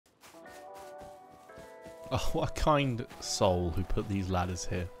Oh, what a kind soul who put these ladders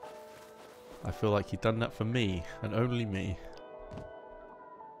here. I feel like he'd done that for me, and only me.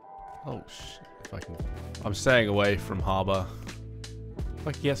 Oh, shit. If I can... I'm staying away from harbour. If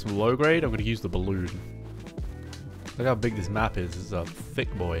I can get some low grade, I'm going to use the balloon. Look how big this map is. This is a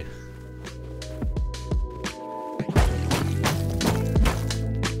thick boy.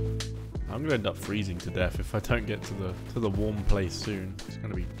 I'm gonna end up freezing to death if I don't get to the warm place soon. It's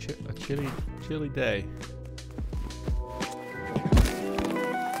gonna be a chilly day.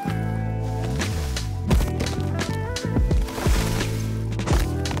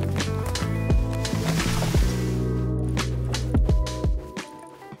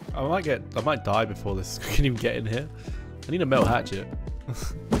 I might die before this can even get in here. I need a metal hatchet.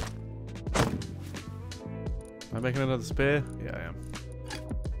 Am I making another spear? Yeah, I am.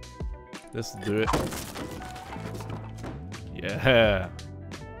 This will do it. Yeah.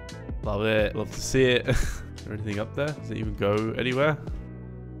 Love it. Love to see it. Is there anything up there? Does it even go anywhere?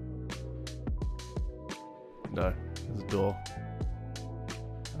 No. There's a door.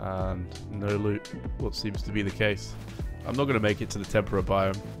 And no loot. What seems to be the case. I'm not going to make it to the tempera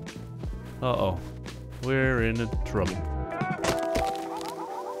biome. Uh-oh. We're in trouble.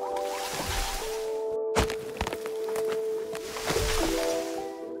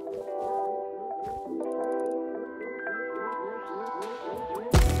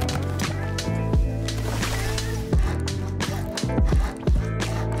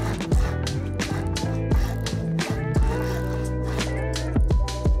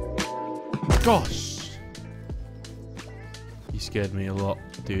 Gosh! You scared me a lot,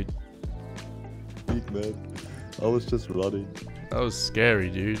 dude. Big man. I was just running. That was scary,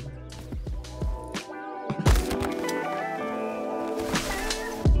 dude.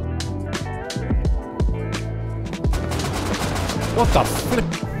 What the flip?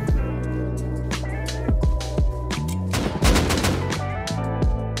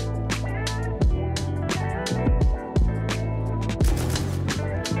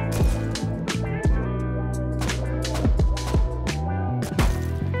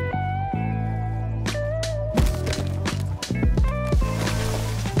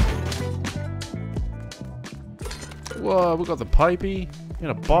 Whoa, we got the pipey in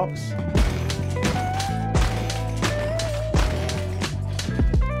a box.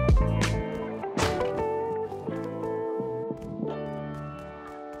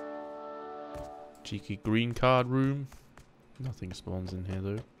 Cheeky green card room. Nothing spawns in here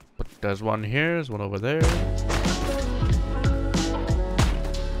though. But there's one here, there's one over there.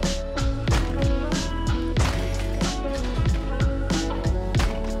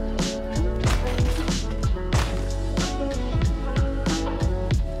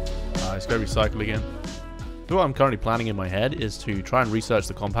 Recycle again. So what I'm currently planning in my head is to try and research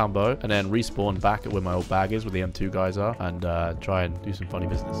the compound bow and then respawn back at where my old bag is, where the M2 guys are, and try and do some funny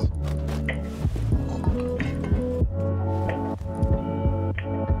business.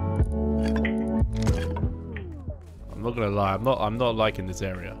 I'm not gonna lie, I'm not liking this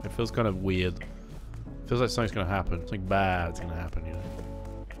area. It feels kind of weird. It feels like something's gonna happen. Something bad's gonna happen, you know.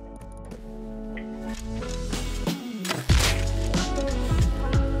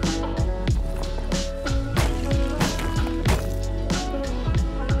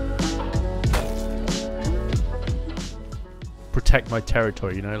 Protect my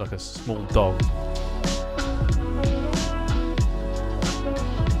territory, you know, like a small dog.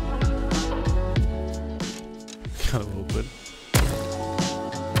 Kind of awkward.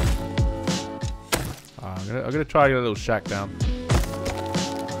 I'm gonna try to get a little shack down.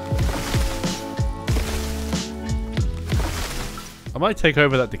 I might take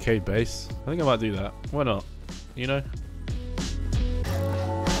over that decayed base. I think I might do that. Why not? You know?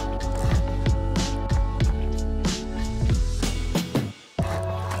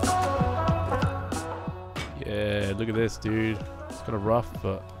 Yeah, look at this, dude. It's kind of rough,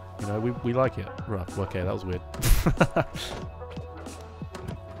 but, you know, we like it. Rough. Okay, that was weird.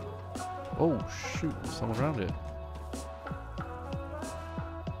 Oh, shoot. There's someone around here.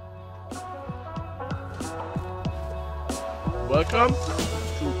 Welcome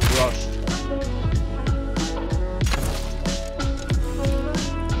to Crush.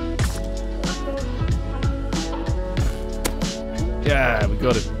 Yeah, we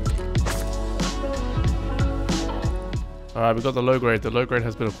got it. Alright, we got the low grade. The low grade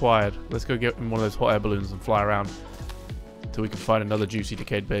has been acquired. Let's go get in one of those hot air balloons and fly around until we can find another juicy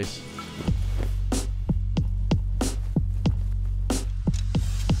decayed base.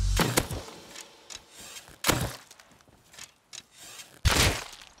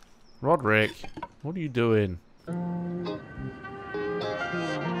 Roderick, what are you doing?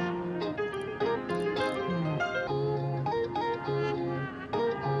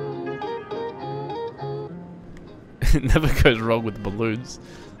 It never goes wrong with balloons.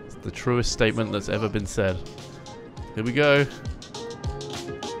 It's the truest statement that's ever been said. Here we go.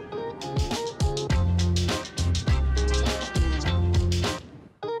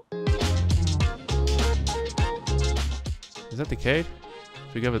 Is that Decayed?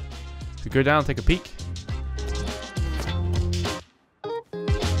 Should we go down and take a peek?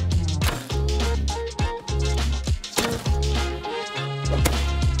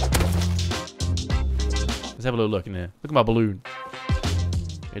 Let's have a little look in here. Look at my balloon.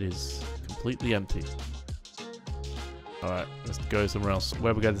 It is completely empty. Alright, let's go somewhere else.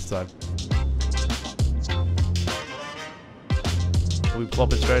 Where we go this time? Can we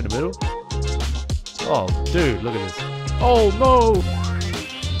plop it straight in the middle? Oh, dude, look at this. Oh, no!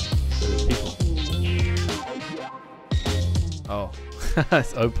 There's people. Oh,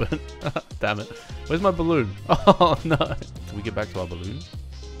 it's open. Damn it. Where's my balloon? Oh, no. Can we get back to our balloon?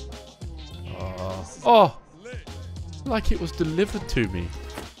 Oh! Like it was delivered to me.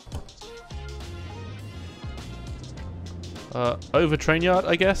 Over train yard,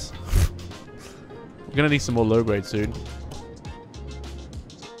 I guess. We're gonna need some more low grade soon.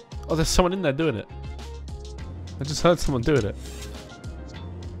 Oh, there's someone in there doing it. I just heard someone doing it.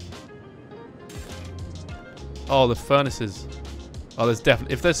 Oh, the furnaces. Oh, there's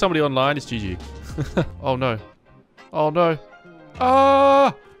definitely... If there's somebody online, it's GG. Oh, no. Oh, no.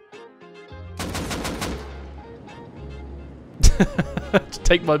 Ah!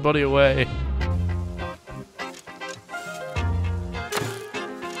 Take my body away.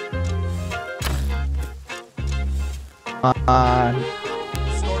 Start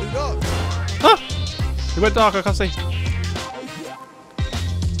it up. Ah! It went dark, I can't see.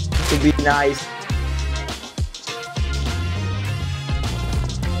 To be nice.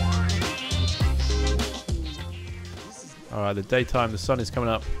 Alright, the daytime, the sun is coming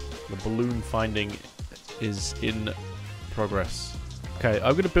up. The balloon finding is in progress. Okay,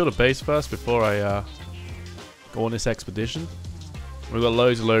 I'm going to build a base first before I go on this expedition. We've got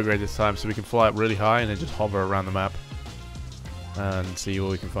loads of low grade this time, so we can fly up really high and then just hover around the map and see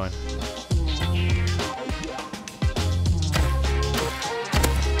what we can find.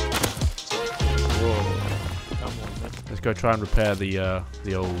 Whoa. Come on, man. Let's go try and repair the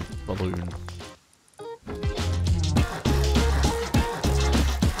old balloon.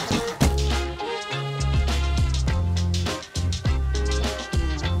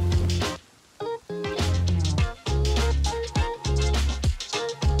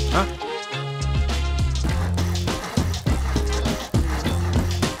 Huh?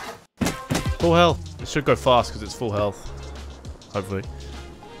 Full health. It should go fast because it's full health. Hopefully.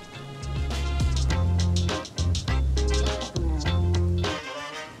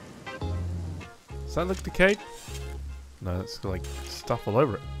 Does that look decayed? No, that's got like stuff all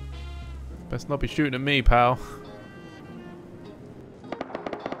over it. Best not be shooting at me, pal.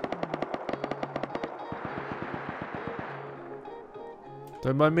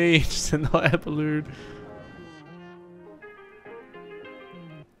 Don't mind me, just an hot air balloon.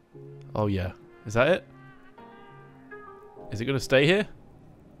 Oh yeah. Is that it? Is it gonna stay here?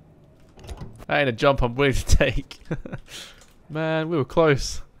 That ain't a jump I'm willing to take. Man, we were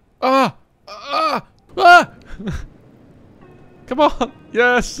close. Ah! Ah! Ah! Come on!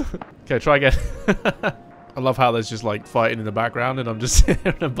 Yes! Okay, try again. I love how there's just like fighting in the background and I'm just in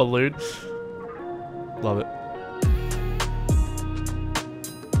a balloon. Love it.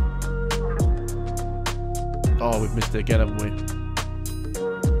 Oh, we've missed it again, haven't we?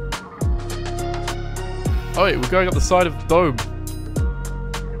 Oh wait, we're going up the side of the dome.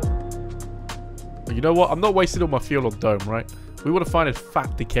 You know what? I'm not wasting all my fuel on dome, right? We want to find a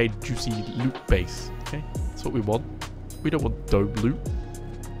fat, decayed, juicy loot base. Okay? That's what we want. We don't want dome loot.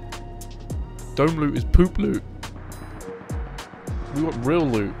 Dome loot is poop loot. We want real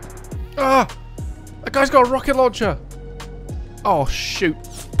loot. Ah! That guy's got a rocket launcher! Oh, shoot.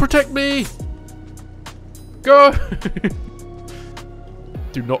 Protect me! Go!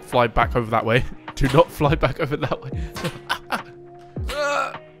 Do not fly back over that way. Do not fly back over that way.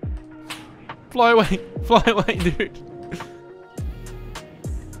 Fly away. Fly away, dude.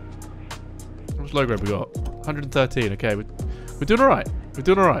 How much low grade we got? 113. Okay, we're doing alright. We're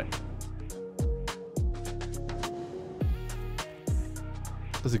doing alright.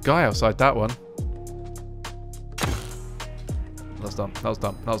 There's a guy outside that one. That was dumb. That was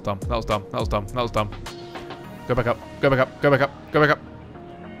dumb. That was dumb. That was dumb. That was dumb. That was dumb. Go back up. Go back up. Go back up. Go back up.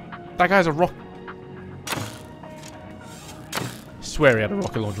 That guy's a rock. I swear he had a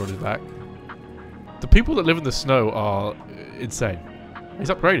rocket launcher on his back. The people that live in the snow are insane. He's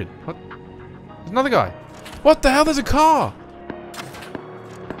upgraded. What? There's another guy. What the hell? There's a car.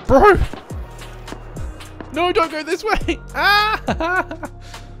 Bro. No, don't go this way! Ah!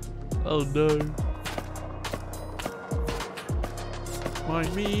 Oh no.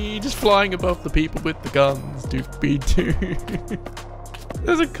 Mind me, just flying above the people with the guns. Doopy-doo.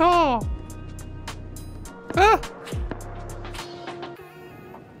 There's a car! Ah!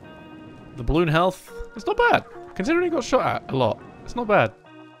 The balloon health, it's not bad. Considering he got shot at a lot, it's not bad.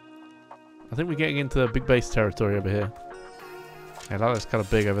 I think we're getting into big base territory over here. Yeah, that looks kind of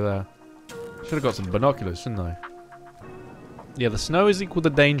big over there. Should have got some binoculars, shouldn't I? Yeah, the snow is equal to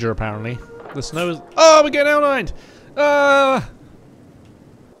danger, apparently. The snow is... Oh, we're getting outlined! Ah!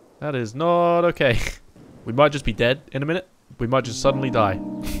 That is not okay. We might just be dead in a minute. We might just suddenly die.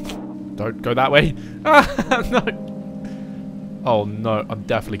 Don't go that way. Ah, no. Oh, no. I'm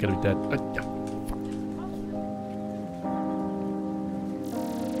definitely going to be dead.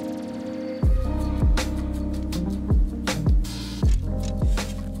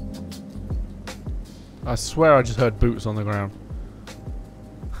 I swear I just heard boots on the ground.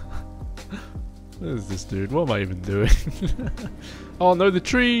 What is this, dude? What am I even doing? Oh no, the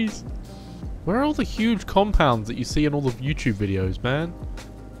trees! Where are all the huge compounds that you see in all the YouTube videos, man?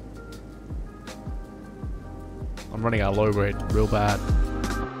 I'm running out of low grade real bad.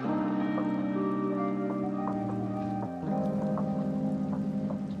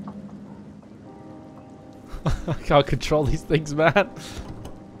 I can't control these things, man.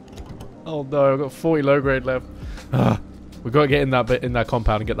 Oh no, I've got 40 low grade left. We've got to get in that bit in that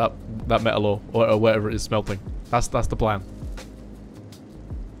compound and get that metal ore or whatever it is smelting. That's the plan.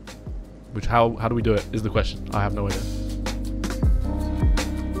 Which how do we do it is the question. I have no idea.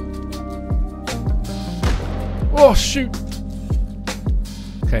 Oh shoot.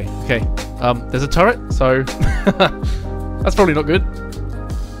 Okay. There's a turret, so that's probably not good.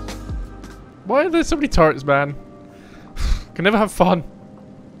 Why are there so many turrets, man? Can never have fun.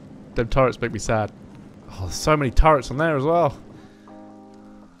 Them turrets make me sad. Oh, there's so many turrets on there as well.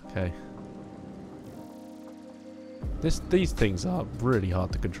 Okay. These things are really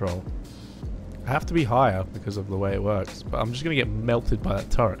hard to control. I have to be higher because of the way it works, but I'm just gonna get melted by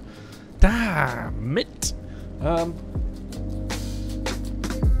that turret. Damn it! I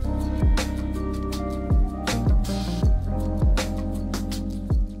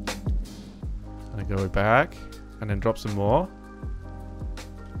go back and then drop some more.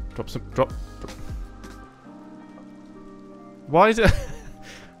 Drop. Why is it?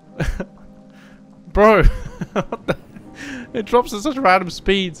 Bro, what the? It drops at such random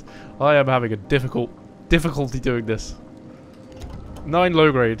speeds. I am having a difficulty doing this. 9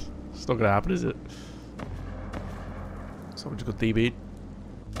 low grade. It's not gonna happen, is it? Someone just got DB'd.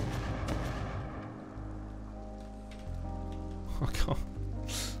 Oh god.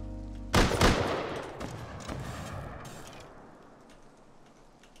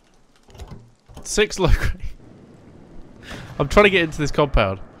 Six low grade. I'm trying to get into this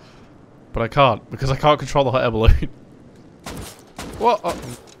compound, but I can't because I can't control the hot air balloon. What?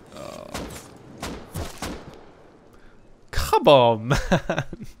 Come on,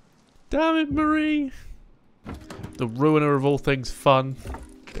 man! Damn it, Marie! The ruiner of all things fun.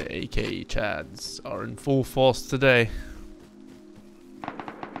 The AK Chads are in full force today.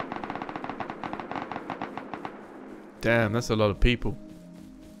 Damn, that's a lot of people.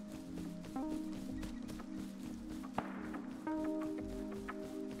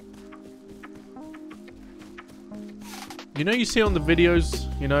 You know, you see on the videos,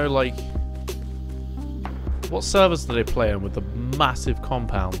 you know, like, what servers do they play on with the massive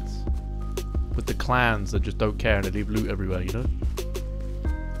compounds? With the clans that just don't care and they leave loot everywhere, you know?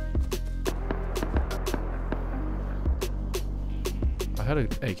 I had an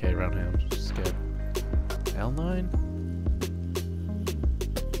AK around here, I'm just scared. L9?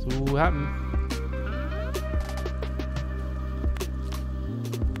 So what happened?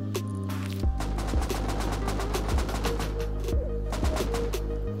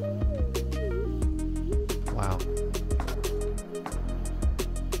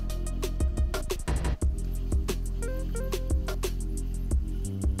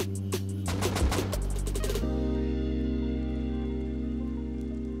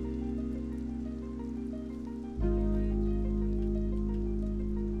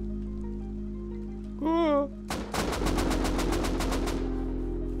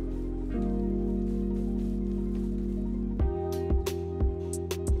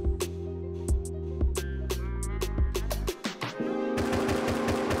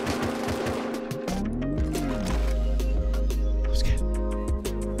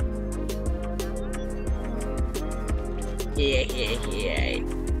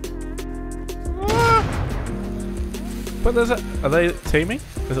 But there's a... Are they teaming?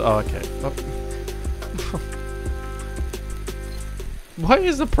 Oh, okay. Why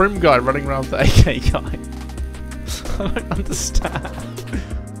is the prim guy running around with the AK guy? I don't understand.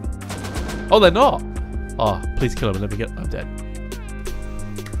 Oh, they're not. Oh, please kill him and let me get. I'm dead.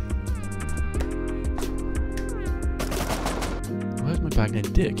 Where's my bag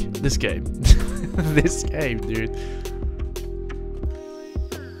named Dick? This game. This game, dude.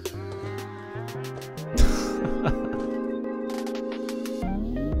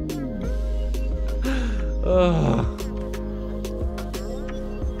 Ugh.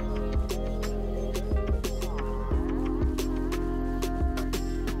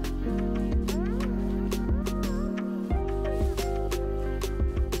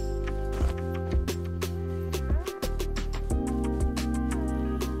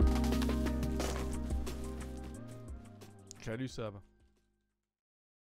 Okay, new server.